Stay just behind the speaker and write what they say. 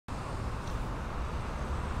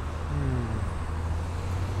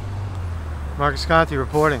Marcus Conte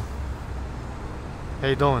reporting. How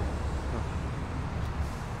you doing?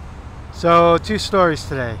 So, two stories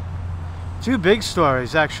today. Two big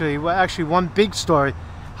stories, actually. Well, actually, one big story.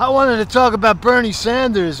 I wanted to talk about Bernie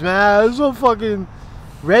Sanders, man. I was so fucking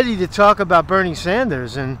ready to talk about Bernie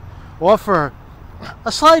Sanders and offer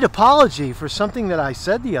a slight apology for something that I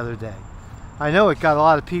said the other day. I know it got a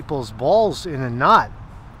lot of people's balls in a knot.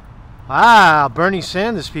 Ah, Bernie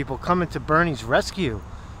Sanders people coming to Bernie's rescue.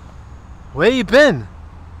 Where you been?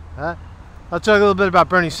 I'll talk a little bit about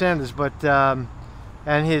Bernie Sanders, but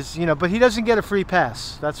and his, but he doesn't get a free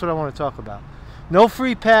pass. That's what I want to talk about. No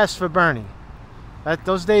free pass for Bernie.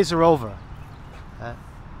 Those days are over.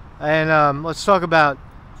 And let's talk about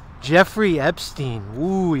Jeffrey Epstein.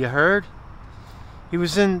 Ooh, you heard?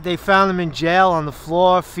 They found him in jail on the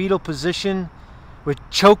floor, fetal position, with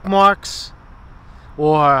choke marks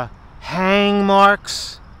or hang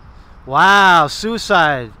marks. Wow,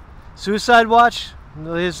 suicide. Suicide watch?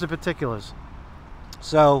 Here's the particulars.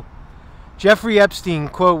 So, Jeffrey Epstein,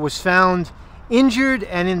 quote, was found injured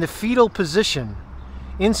and in the fetal position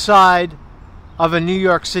inside of a New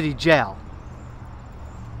York City jail.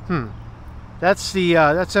 That's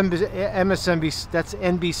MSNBC, that's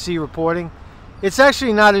NBC reporting. It's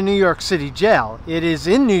actually not a New York City jail. It is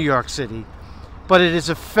in New York City, but it is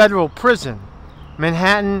a federal prison.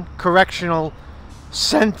 Manhattan Correctional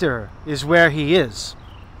Center is where he is.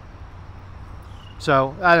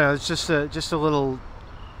 So I don't know. It's just a little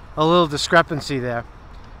discrepancy there.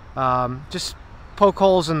 Just poke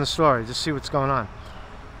holes in the story. Just see what's going on.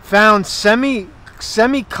 Found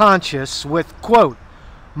semi-conscious with, quote,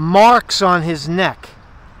 marks on his neck.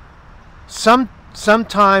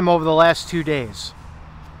 Sometime over the last 2 days.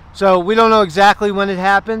 So we don't know exactly when it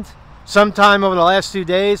happened. Sometime over the last 2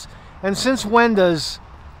 days. And since when does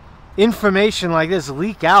information like this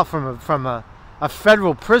leak out from a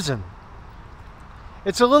federal prison?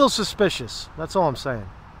 It's a little suspicious. That's all I'm saying.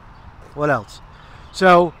 What else?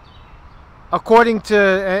 So, according to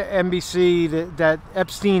NBC, that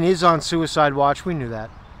Epstein is on suicide watch. We knew that.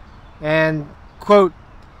 And, quote,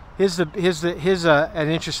 here's an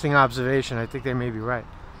interesting observation. I think they may be right.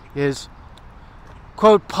 Is,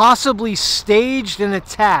 quote, possibly staged an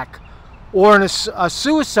attack or a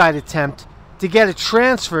suicide attempt to get a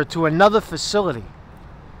transfer to another facility.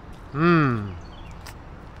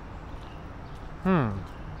 I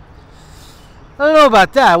don't know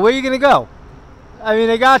about that. Where are you going to go? I mean,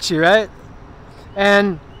 they got you, right?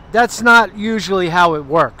 And that's not usually how it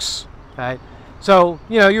works, right? So,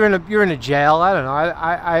 you're in a jail. I don't know.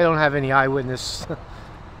 I don't have any eyewitness,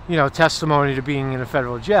 testimony to being in a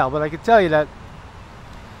federal jail, but I can tell you that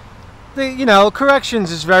corrections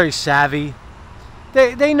is very savvy.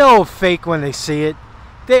 They know a fake when they see it.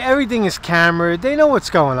 Everything is cameraed. They know what's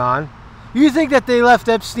going on. You think that they left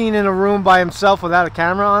Epstein in a room by himself without a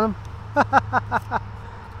camera on him?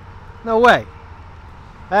 No way.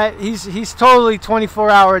 He's totally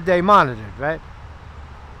 24-hour-a-day monitored, right?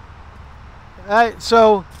 Right.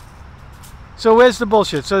 So where's the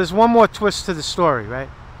bullshit? So there's one more twist to the story, right?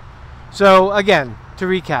 So again, to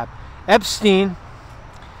recap,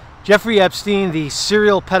 Jeffrey Epstein, the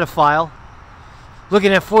serial pedophile,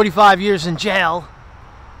 looking at 45 years in jail,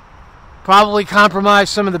 probably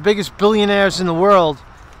compromised some of the biggest billionaires in the world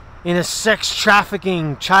in a sex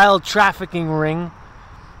trafficking, child trafficking ring,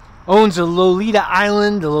 owns a Lolita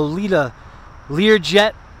Island, a Lolita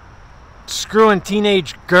Learjet, screwing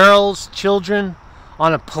teenage girls, children,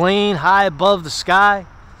 on a plane high above the sky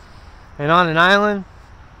and on an island,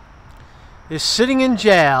 is sitting in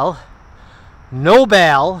jail, no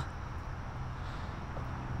bail,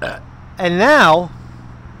 and now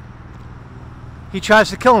he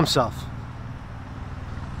tries to kill himself.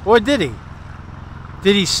 Or did he?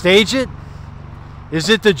 Did he stage it? Is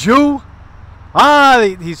it the Jew?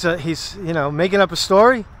 He's making up a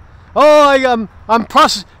story. Oh, I'm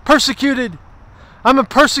persecuted. I'm a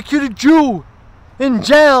persecuted Jew in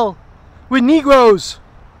jail with Negroes.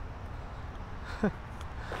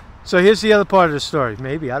 So here's the other part of the story.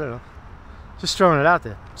 Maybe, I don't know. Just throwing it out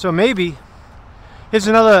there. So maybe here's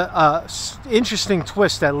another interesting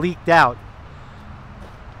twist that leaked out.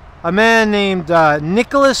 A man named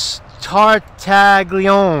Nicholas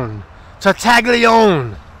Tartaglione.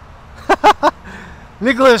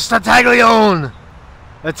 Nicholas Tartaglione,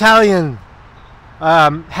 Italian,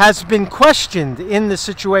 has been questioned in the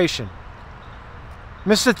situation.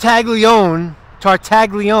 Mr.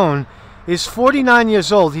 Tartaglione is 49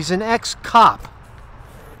 years old. He's an ex-cop.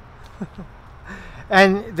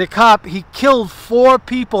 And the cop, he killed 4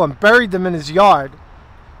 people and buried them in his yard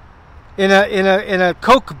in a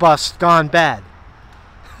coke bust gone bad.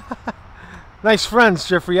 Nice friends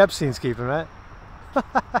Jeffrey Epstein's keeping, right?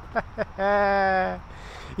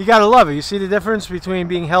 You gotta love it. You see the difference between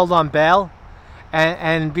being held on bail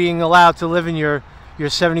and being allowed to live in your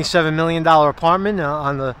 $77 million apartment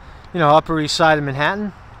on the Upper East Side of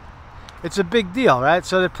Manhattan. It's a big deal, right?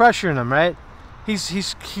 So they're pressuring him, right?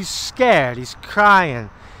 He's scared. He's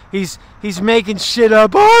crying. He's making shit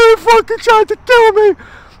up. Oh, they fucking tried to kill me.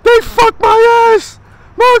 They fucked my ass.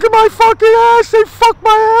 Look at my fucking ass. They fucked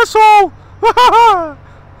my asshole. Oh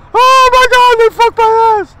my God, they fucked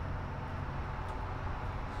my ass.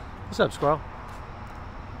 What's up, squirrel?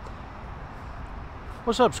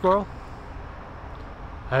 What's up, squirrel?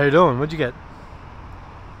 How you doing? What'd you get?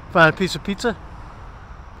 Find a piece of pizza?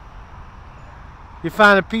 You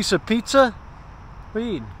find a piece of pizza? What are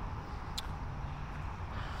you eating?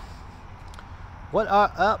 What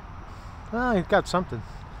up? Oh, you got something.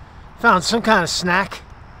 Found some kind of snack.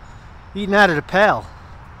 Eating out of the pail.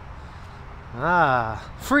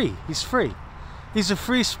 Ah, free. He's free. He's a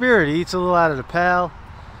free spirit. He eats a little out of the pail.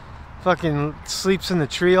 Fucking sleeps in the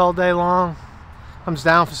tree all day long. Comes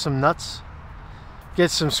down for some nuts.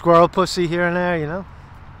 Gets some squirrel pussy here and there, you know.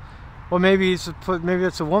 Or maybe maybe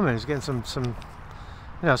it's a woman who's getting some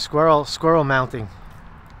squirrel mounting.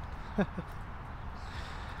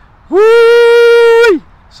 Woo!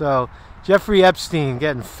 So Jeffrey Epstein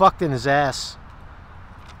getting fucked in his ass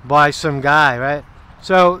by some guy, right?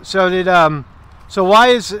 So why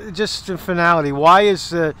is, just in finality, why is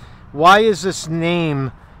this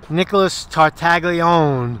name Nicholas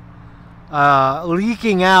Tartaglione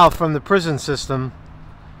leaking out from the prison system?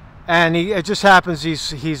 And it just happens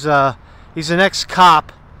he's an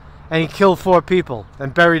ex-cop, and he killed 4 people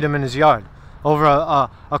and buried them in his yard over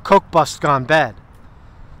a coke bust gone bad.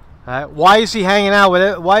 Why is he hanging out with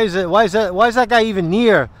it? Why is that guy even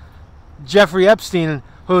near Jeffrey Epstein,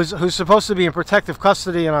 who's supposed to be in protective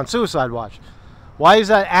custody and on suicide watch? Why is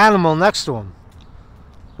that animal next to him?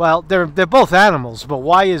 Well, they're both animals, but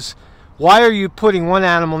why are you putting one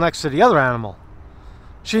animal next to the other animal?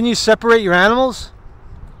 Shouldn't you separate your animals?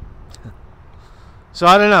 So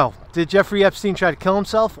I don't know. Did Jeffrey Epstein try to kill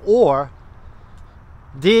himself, or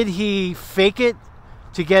did he fake it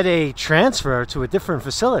to get a transfer to a different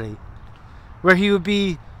facility where he would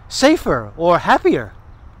be safer or happier?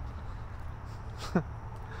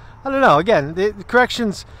 I don't know. Again, the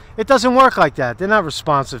corrections, it doesn't work like that. They're not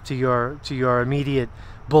responsive to your immediate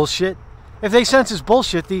bullshit. If they sense it's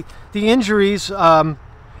bullshit, the injuries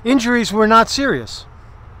were not serious.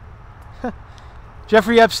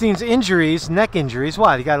 Jeffrey Epstein's injuries, neck injuries.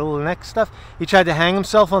 What? He got a little neck stuff. He tried to hang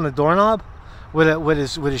himself on the doorknob with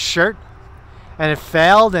his shirt, and it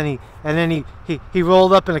failed. And then he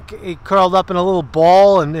rolled up he curled up in a little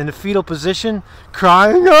ball in the fetal position,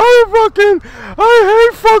 crying. I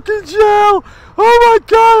hate fucking jail. Oh my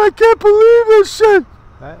God, I can't believe this shit.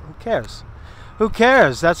 Who cares? Who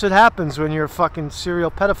cares? That's what happens when you're a fucking serial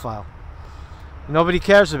pedophile. Nobody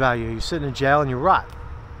cares about you. You sit in jail and you rot.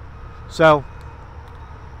 So,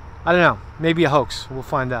 I don't know. Maybe a hoax. We'll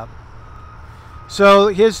find out. So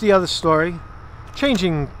here's the other story.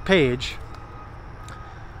 Changing page.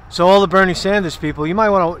 So all the Bernie Sanders people, you might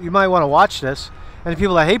want to watch this. And the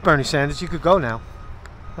people that hate Bernie Sanders, you could go now.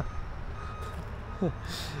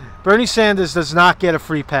 Bernie Sanders does not get a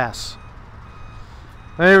free pass.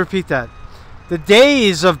 Let me repeat that. The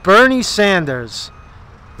days of Bernie Sanders,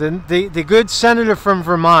 the good senator from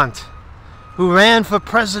Vermont, who ran for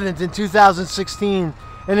president in 2016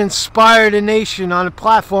 and inspired a nation on a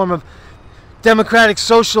platform of democratic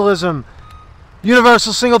socialism,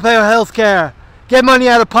 universal single-payer health care, get money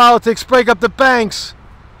out of politics, break up the banks,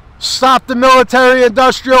 stop the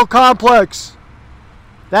military-industrial complex.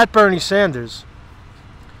 That Bernie Sanders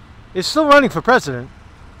is still running for president,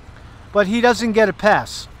 but he doesn't get a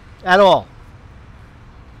pass at all.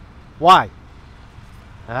 Why?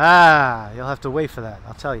 You'll have to wait for that.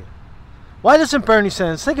 I'll tell you. Why doesn't Bernie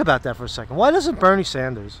Sanders, think about that for a second. Why doesn't Bernie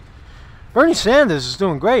Sanders is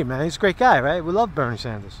doing great, man. He's a great guy, right? We love Bernie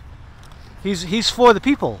Sanders. He's for the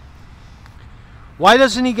people. Why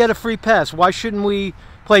doesn't he get a free pass? Why shouldn't we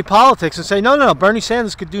play politics and say, no, Bernie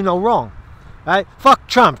Sanders could do no wrong, right? Fuck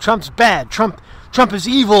Trump. Trump's bad. Trump is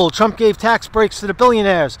evil. Trump gave tax breaks to the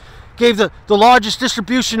billionaires. Gave the largest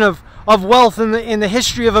distribution of wealth in the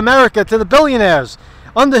history of America to the billionaires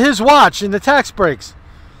under his watch in the tax breaks.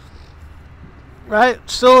 Right?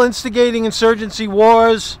 Still instigating insurgency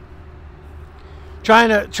wars, trying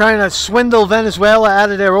to swindle Venezuela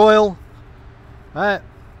out of their oil. Right?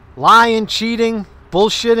 Lying, cheating,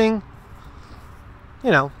 bullshitting.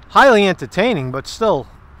 You know, highly entertaining, but still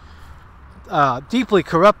deeply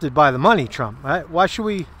corrupted by the money, Trump. Right? Why should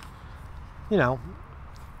we,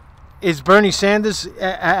 is Bernie Sanders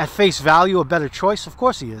at face value a better choice? Of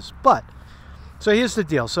course he is. But so here's the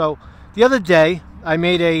deal. So the other day I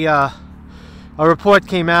made a report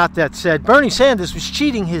came out that said Bernie Sanders was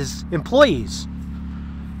cheating his employees.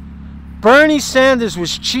 Bernie Sanders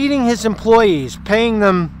was cheating his employees, paying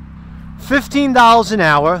them $15 an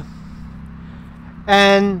hour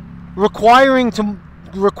and requiring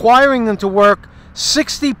them to work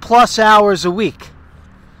 60 plus hours a week,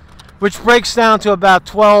 which breaks down to about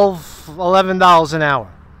 $12, $11 an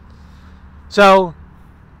hour. So,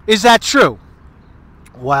 is that true?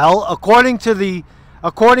 Well, according to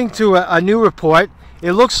a new report,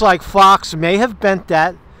 it looks like Fox may have bent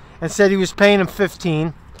that and said he was paying him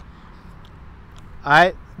 15. All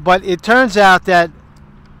right, but it turns out that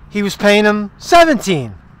he was paying them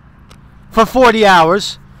 17 for 40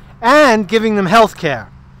 hours and giving them health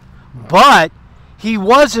care. But he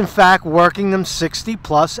was, in fact, working them 60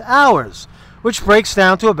 plus hours, which breaks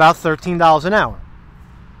down to about $13 an hour.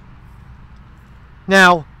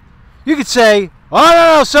 Now, you could say,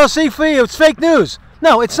 oh, no, so see for you, it's fake news.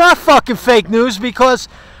 No, it's not fucking fake news, because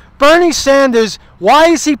Bernie Sanders, why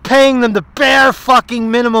is he paying them the bare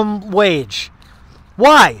fucking minimum wage?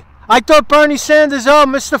 Why? I thought Bernie Sanders,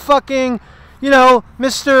 Mr. fucking,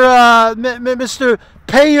 Mr.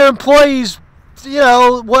 Pay your employees,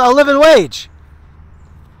 a living wage.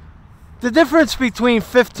 The difference between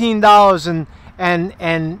 $15 and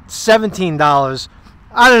 $17,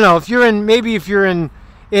 I don't know. If you're in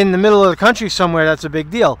the middle of the country somewhere, that's a big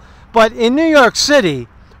deal. But in New York City,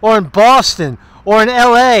 or in Boston, or in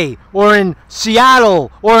LA, or in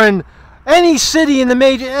Seattle, or in any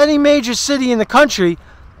major city in the country,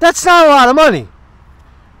 that's not a lot of money.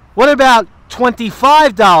 What about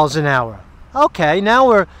 $25 an hour? Okay, now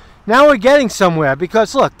we're getting somewhere,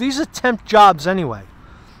 because look, these are temp jobs anyway.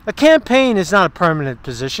 A campaign is not a permanent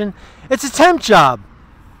position. It's a temp job.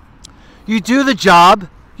 You do the job.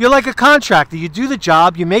 You're like a contractor. You do the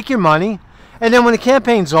job, you make your money, and then when the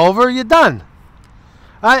campaign's over, you're done.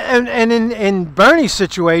 And in Bernie's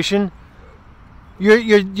situation,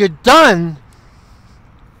 you're done.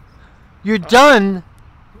 You're done,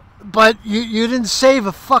 but you didn't save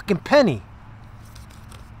a fucking penny.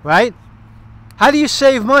 Right? How do you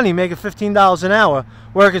save money making $15 an hour,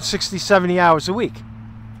 working 60, 70 hours a week?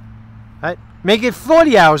 Right? Make it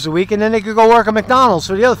 40 hours a week, and then they could go work at McDonald's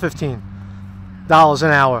for the other $15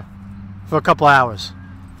 an hour for a couple hours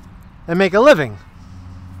and make a living.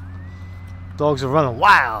 Dogs are running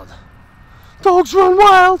wild. Dogs run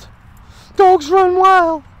wild. Dogs run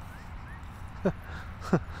wild.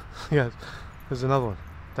 Yes, there's another one.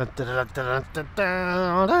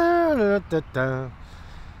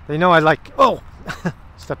 They know I like... Oh!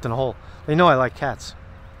 Stepped in a hole. They know I like cats.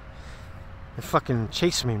 They fucking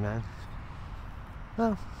chase me, man.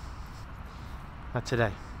 Well, not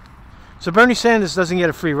today. So Bernie Sanders doesn't get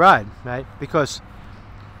a free ride, right? Because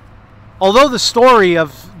although the story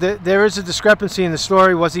of... there is a discrepancy in the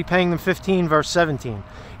story, was he paying them 15 versus 17?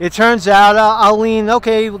 It turns out, I'll lean,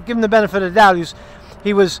 okay, we'll give him the benefit of the doubt.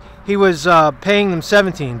 He was paying them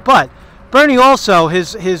 17. But Bernie also,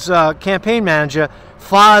 his campaign manager,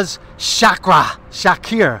 Faz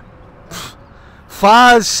Shakir,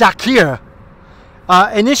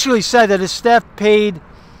 initially said that his staff paid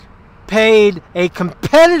a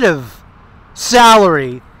competitive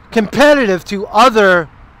salary, competitive to other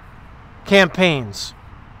campaigns.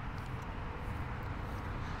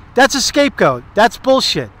 That's a scapegoat. That's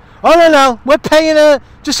bullshit. Oh, no, we're paying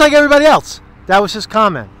just like everybody else. That was his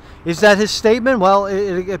comment. Is that his statement? Well,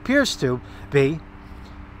 it appears to be.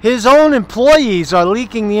 His own employees are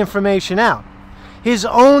leaking the information out. His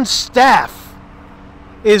own staff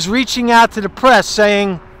is reaching out to the press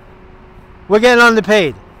saying, we're getting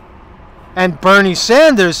underpaid. And Bernie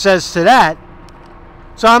Sanders says to that,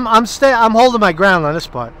 so I'm holding my ground on this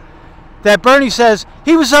part, that Bernie says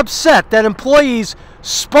he was upset that employees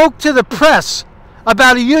spoke to the press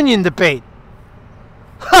about a union debate.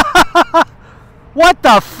 What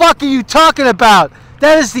the fuck are you talking about?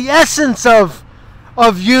 That is the essence of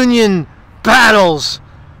union battles.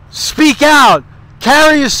 Speak out.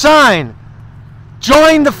 Carry a sign.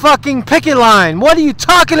 Join the fucking picket line. What are you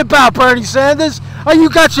talking about, Bernie Sanders? Oh, you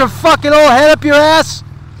got your fucking old head up your ass?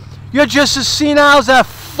 You're just as senile as that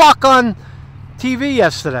fuck on TV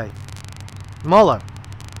yesterday. Mueller.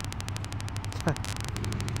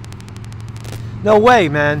 No way,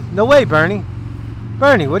 man. No way, Bernie.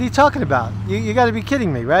 Bernie, what are you talking about? You got to be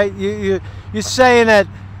kidding me, right? You're saying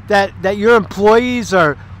that your employees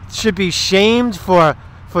should be shamed for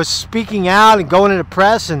speaking out and going to the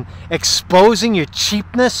press and exposing your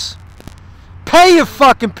cheapness? Pay your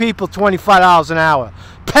fucking people $25 an hour.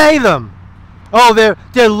 Pay them. Oh,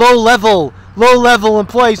 they're low level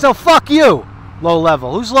employees. No, fuck you. Low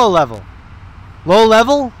level. Who's low level? Low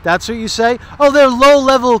level? That's what you say? Oh, they're low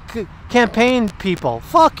level campaign people.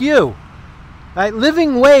 Fuck you. Right?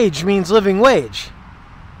 Living wage means living wage.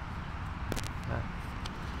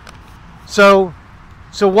 So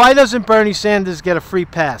why doesn't Bernie Sanders get a free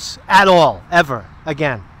pass at all, ever,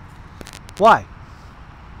 again? Why?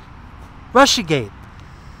 Russiagate.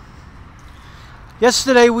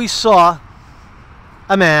 Yesterday we saw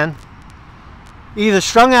a man either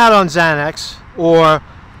strung out on Xanax or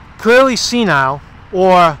clearly senile,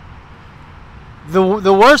 or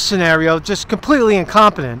the worst scenario, just completely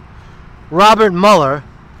incompetent, Robert Mueller,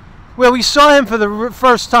 where we saw him for the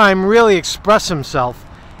first time really express himself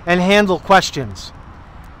and handle questions.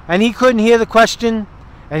 And he couldn't hear the question,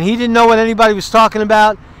 and he didn't know what anybody was talking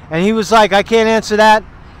about, and he was like, I can't answer that,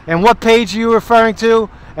 and what page are you referring to?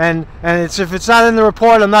 And if it's not in the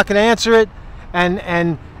report, I'm not going to answer it.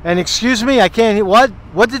 And excuse me, I can't.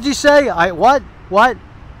 What did you say? What?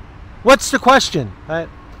 What's the question? Right?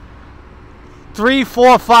 3,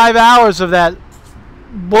 4, 5 hours of that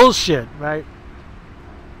bullshit, right?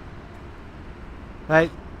 Right?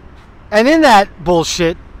 And in that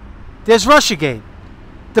bullshit, there's Russiagate.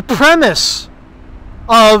 The premise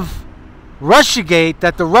of Russiagate,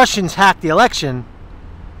 that the Russians hacked the election,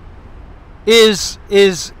 is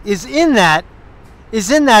in that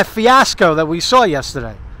fiasco that we saw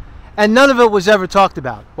yesterday. And none of it was ever talked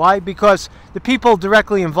about. Why? Because the people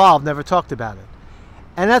directly involved never talked about it.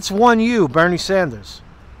 And that's one you, Bernie Sanders.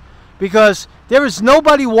 Because there is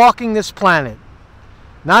nobody walking this planet,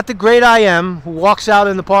 not the great I am who walks out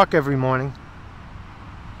in the park every morning,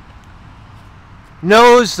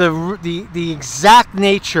 knows the exact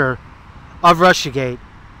nature of Russiagate.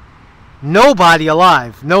 Nobody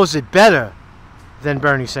alive knows it better than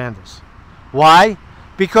Bernie Sanders. Why?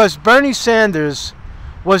 Because Bernie Sanders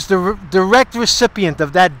was the direct recipient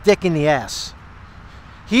of that dick in the ass.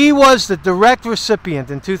 He was the direct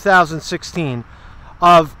recipient in 2016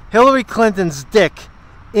 of Hillary Clinton's dick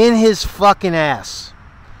in his fucking ass.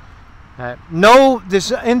 No,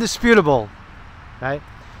 this is indisputable, right?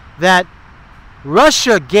 That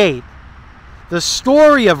Russiagate, the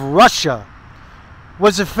story of Russia,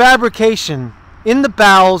 was a fabrication in the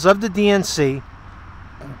bowels of the DNC,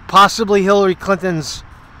 possibly Hillary Clinton's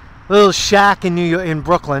little shack in New York, in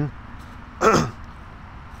Brooklyn,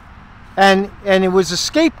 and it was a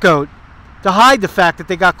scapegoat to hide the fact that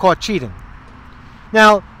they got caught cheating.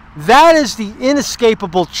 Now, that is the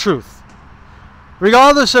inescapable truth.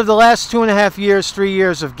 Regardless of the last 2.5 years, 3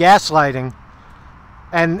 years of gaslighting,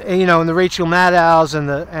 and and the Rachel Maddows and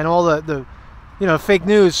all the fake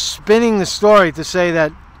news spinning the story to say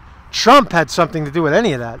that Trump had something to do with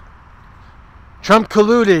any of that. Trump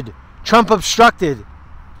colluded. Trump obstructed.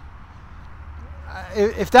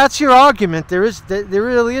 If that's your argument, there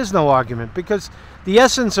really is no argument, because the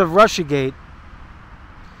essence of Russiagate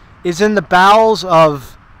is in the bowels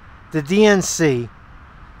of the DNC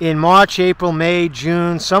in March, April, May,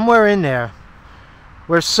 June, somewhere in there,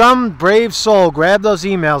 where some brave soul grabbed those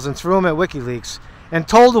emails and threw them at WikiLeaks and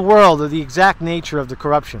told the world of the exact nature of the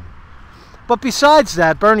corruption. But besides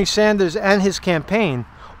that, Bernie Sanders and his campaign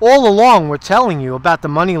all along were telling you about the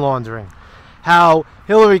money laundering, how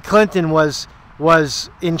Hillary Clinton was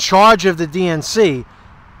in charge of the DNC,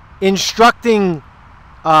 instructing,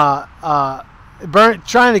 trying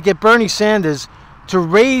to get Bernie Sanders to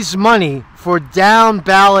raise money for down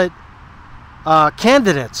ballot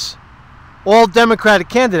candidates, all Democratic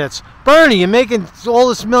candidates. Bernie, you're making all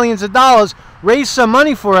this millions of dollars. Raise some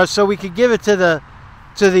money for us so we could give it to the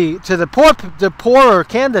poorer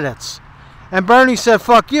candidates. And Bernie said,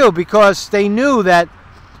 "Fuck you," because they knew that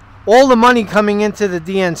all the money coming into the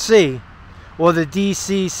DNC or the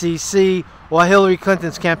DCCC or Hillary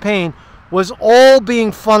Clinton's campaign was all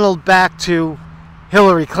being funneled back to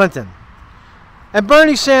Hillary Clinton. And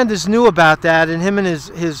Bernie Sanders knew about that, and him and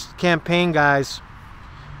his campaign guys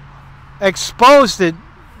exposed it,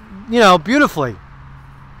 beautifully.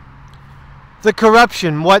 The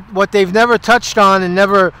corruption, what they've never touched on and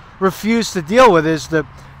never refused to deal with, is the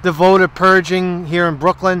voter purging here in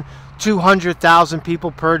Brooklyn. 200,000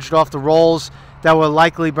 people purged off the rolls that were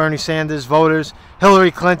likely Bernie Sanders voters.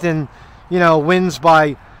 Hillary Clinton, wins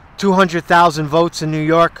by 200,000 votes in New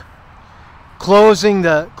York. Closing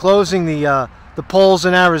the polls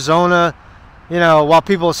in Arizona, while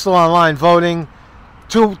people are still online voting.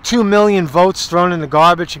 2 million votes thrown in the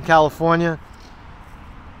garbage in California.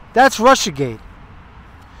 That's Russiagate.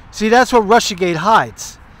 See, that's what Russiagate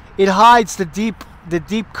hides. It hides the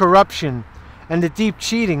deep corruption and the deep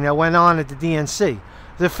cheating that went on at the DNC.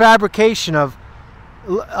 The fabrication of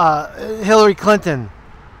Hillary Clinton,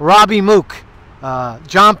 Robbie Mook,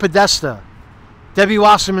 John Podesta, Debbie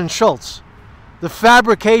Wasserman Schultz. The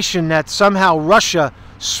fabrication that somehow Russia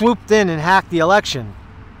swooped in and hacked the election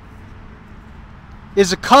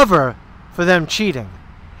is a cover for them cheating.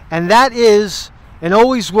 And that is and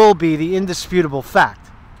always will be the indisputable fact.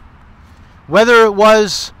 Whether it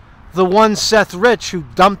was the one Seth Rich who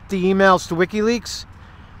dumped the emails to WikiLeaks,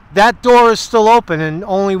 that door is still open, and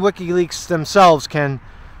only WikiLeaks themselves can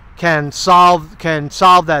solve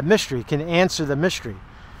that mystery, can answer the mystery.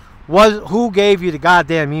 Who gave you the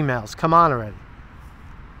goddamn emails? Come on already.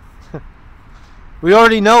 We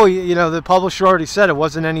already know, the publisher already said it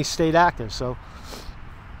wasn't any state actor. So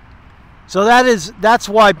that's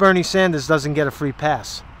why Bernie Sanders doesn't get a free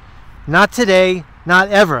pass. Not today, not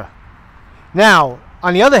ever. Now,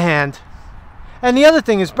 on the other hand, and the other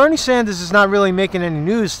thing is Bernie Sanders is not really making any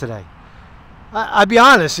news today. I'll be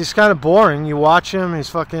honest, he's kind of boring. You watch him,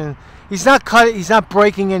 he's not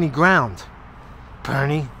breaking any ground.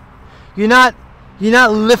 Bernie, you're not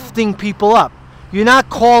lifting people up. You're not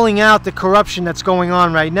calling out the corruption that's going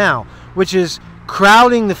on right now, which is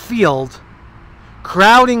crowding the field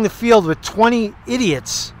with 20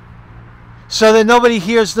 idiots so that nobody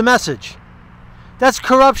hears the message. That's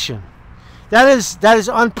corruption. That is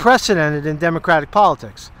unprecedented in democratic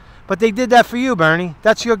politics. But they did that for you, Bernie.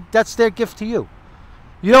 That's their gift to you.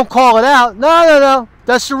 You don't call it out. No.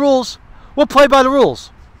 That's the rules. We'll play by the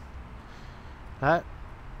rules.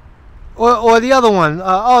 Or the other one.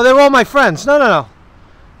 They're all my friends. No.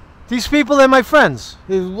 These people, they're my friends.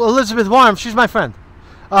 Elizabeth Warren, she's my friend.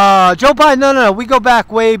 Joe Biden, no. We go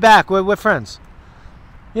back, way back. We're friends.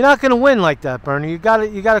 You're not going to win like that, Bernie. You got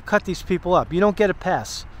to cut these people up. You don't get a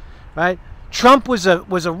pass, right? Trump was a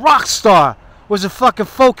rock star, was a fucking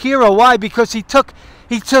folk hero. Why? Because he took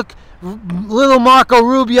little Marco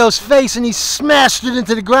Rubio's face and he smashed it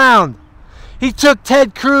into the ground. He took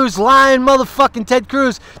Ted Cruz, lying motherfucking Ted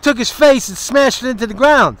Cruz, took his face and smashed it into the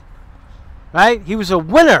ground. Right? He was a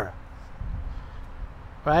winner.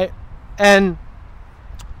 Right? And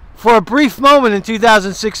for a brief moment in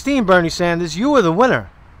 2016, Bernie Sanders, you were the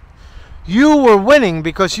winner. You were winning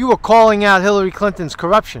because you were calling out Hillary Clinton's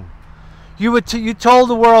corruption. You told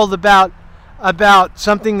the world about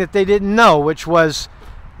something that they didn't know, which was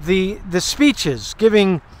the speeches,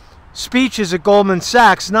 giving speeches at Goldman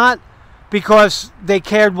Sachs, not because they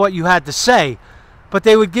cared what you had to say, but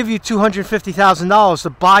they would give you $250,000 to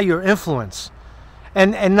buy your influence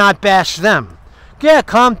and not bash them. Yeah,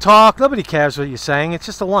 come talk. Nobody cares what you're saying. It's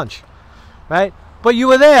just a lunch, right? But you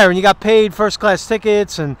were there and you got paid first-class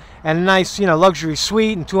tickets and a nice, luxury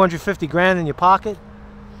suite and $250,000 in your pocket.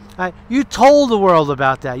 Right? You told the world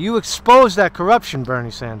about that. You exposed that corruption,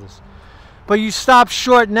 Bernie Sanders. But you stopped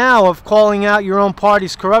short now of calling out your own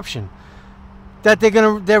party's corruption. That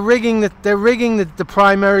they're rigging the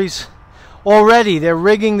primaries already. They're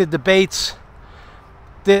rigging the debates.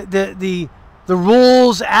 The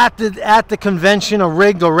rules at the convention are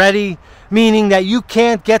rigged already, meaning that you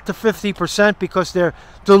can't get to 50% because they're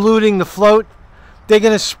diluting the float. They're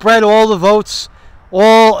going to spread all the votes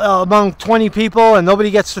all among 20 people and nobody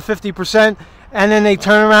gets to 50%, and then they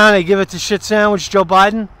turn around and they give it to shit sandwich Joe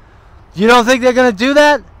Biden. You don't think they're going to do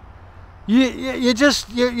that?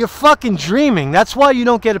 You're fucking dreaming. That's why you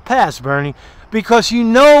don't get a pass, Bernie, because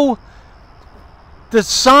the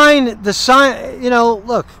sign,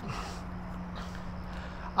 look,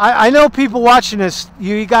 I know people watching this,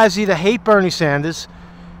 you guys either hate Bernie Sanders,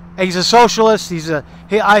 he's a socialist, he's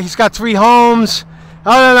got 3 homes,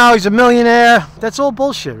 I don't know, he's a millionaire. That's all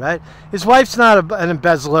bullshit, right? His wife's not an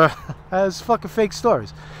embezzler. That's fucking fake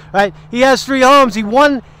stories, right? He has 3 homes.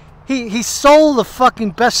 He sold a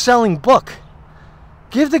fucking best-selling book.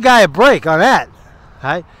 Give the guy a break on that,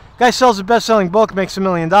 right? Guy sells a best-selling book, makes $1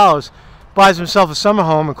 million, buys himself a summer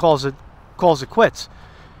home and calls it quits.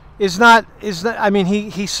 I mean,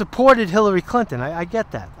 he supported Hillary Clinton. I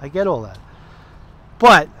get that. I get all that.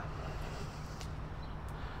 But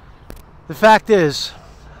the fact is,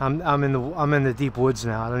 I'm in the deep woods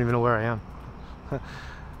now. I don't even know where I am.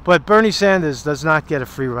 But Bernie Sanders does not get a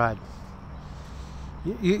free ride.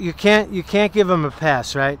 You can't give him a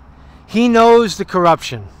pass, right? He knows the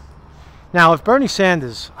corruption. Now, if Bernie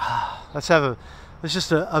Sanders, let's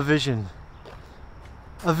just a vision.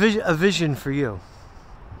 A vision for you.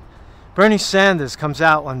 Bernie Sanders comes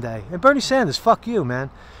out one day, and Bernie Sanders, fuck you, man.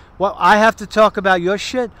 Well, I have to talk about your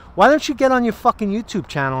shit? Why don't you get on your fucking YouTube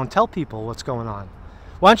channel and tell people what's going on?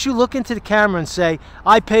 Why don't you look into the camera and say,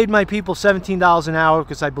 I paid my people $17 an hour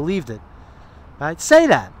because I believed it. Right? Say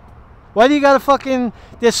that. Why do you gotta fucking...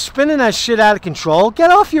 They're spinning that shit out of control.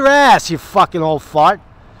 Get off your ass, you fucking old fart.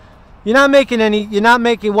 You're not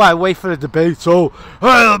making what? Wait for the debate. So,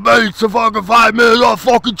 hey, debates in fucking 5 minutes.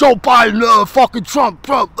 Fucking Joe Biden. Fucking Trump.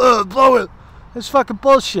 Blow it. It's fucking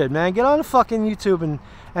bullshit, man. Get on the fucking YouTube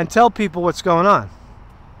and tell people what's going on.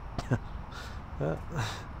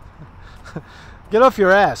 Get off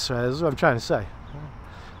your ass, right? This is what I'm trying to say.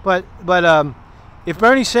 But if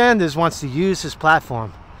Bernie Sanders wants to use his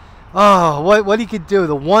platform, what he could do,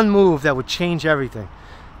 the one move that would change everything.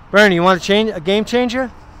 Bernie, you want to change a game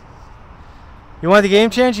changer? You want the game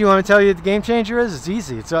changer? You want me to tell you what the game changer is? It's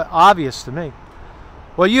easy. It's obvious to me.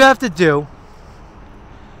 What you have to do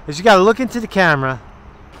is you got to look into the camera.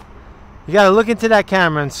 You got to look into that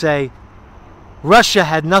camera and say, Russia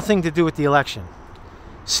had nothing to do with the election.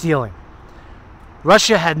 Stealing.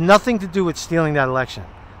 Russia had nothing to do with stealing that election.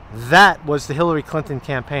 That was the Hillary Clinton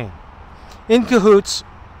campaign. In cahoots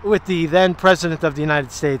with the then President of the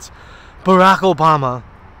United States, Barack Obama,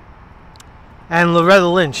 and Loretta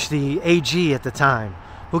Lynch, the AG at the time,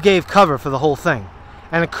 who gave cover for the whole thing,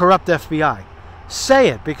 and a corrupt FBI. Say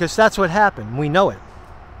it, because that's what happened. We know it.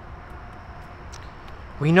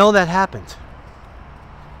 We know that happened.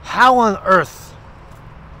 How on earth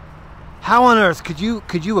could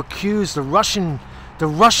you accuse the Russian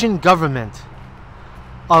government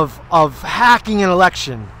of hacking an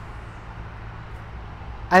election,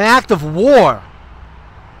 an act of war,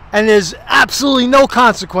 and there's absolutely no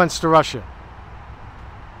consequence to Russia?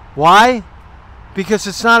 Why? Because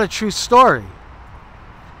it's not a true story.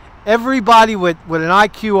 Everybody with an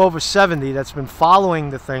IQ over 70 that's been following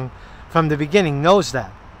the thing from the beginning knows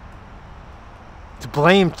that. To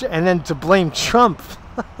blame Trump,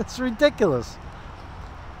 it's ridiculous.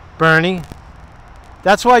 Bernie,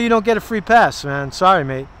 that's why you don't get a free pass, man. Sorry,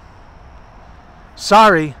 mate.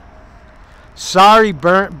 Sorry,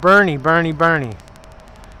 Bernie.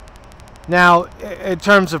 Now, in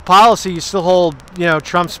terms of policy, you still hold,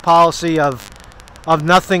 Trump's policy of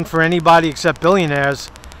nothing for anybody except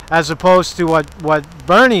billionaires, as opposed to what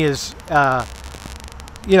Bernie is,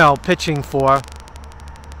 pitching for.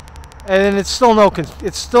 And it's still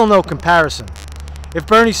no comparison. If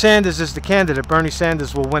Bernie Sanders is the candidate, Bernie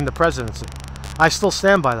Sanders will win the presidency. I still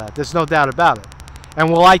stand by that. There's no doubt about it. And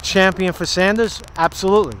will I champion for Sanders?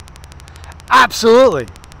 Absolutely. Absolutely.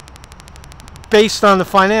 Based on the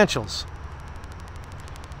financials.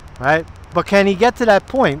 Right? But can he get to that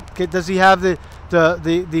point? Does he have the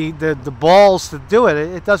balls to do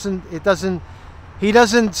it? He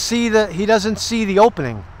doesn't see the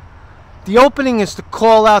opening. The opening is to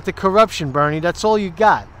call out the corruption, Bernie. That's all you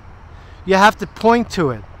got. You have to point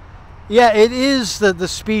to it. Yeah, it is the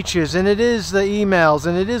speeches, and it is the emails,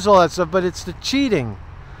 and it is all that stuff, but it's the cheating.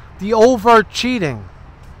 The overt cheating.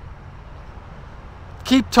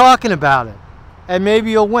 Keep talking about it, and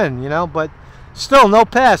maybe you'll win, but still, no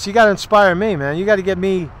pass. You got to inspire me, man. You got to get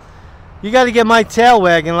my tail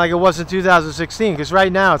wagging like it was in 2016, because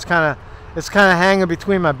right now it's kind of hanging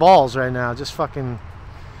between my balls right now. Just fucking...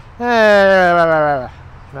 Right?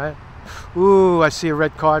 Ooh, I see a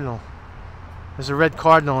red cardinal. There's a red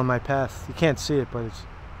cardinal in my path. You can't see it, but it's...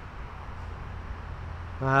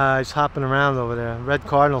 he's hopping around over there. Red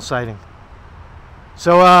cardinal sighting.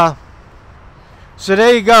 So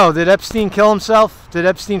there you go. Did Epstein kill himself? Did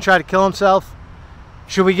Epstein try to kill himself?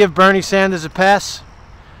 Should we give Bernie Sanders a pass?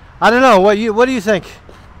 I don't know. What do you think?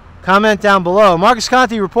 Comment down below. Marcus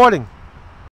Conte reporting.